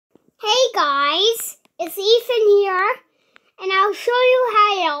Hey guys, it's Ethan here, and I'll show you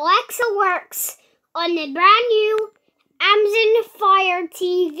how Alexa works on the brand new Amazon Fire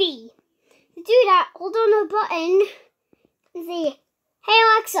TV. To do that, hold on a button and say, Hey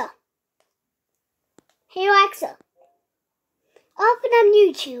Alexa, open up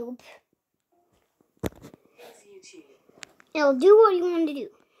YouTube. It'll do what you want to do.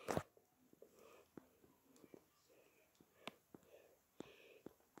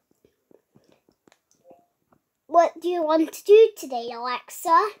 What do you want to do today,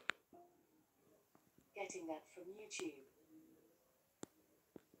 Alexa? Getting that from YouTube.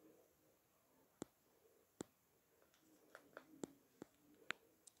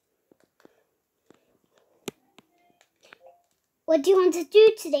 What do you want to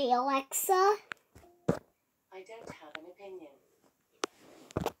do today, Alexa? I don't have an opinion.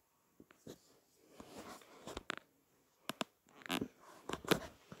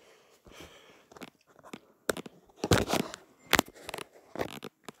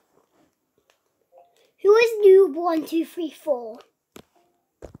 Who is Noob1234?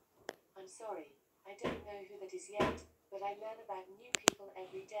 I'm sorry, I don't know who that is yet, but I learn about new people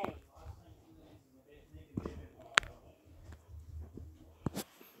every day.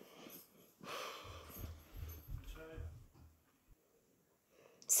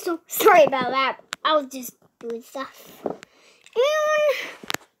 So sorry about that. I was just doing stuff.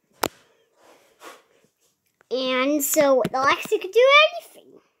 And so Alexa could do anything.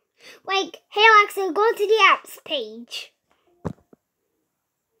 Like, hey Alexa, go to the apps page.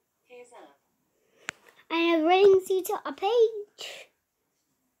 Here's app. And it brings you to a page.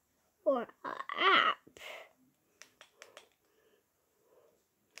 Or an app.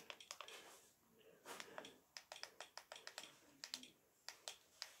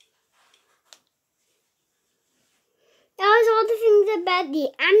 That was all the things about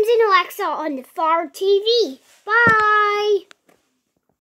the Amazon Alexa on the Fire TV. Bye!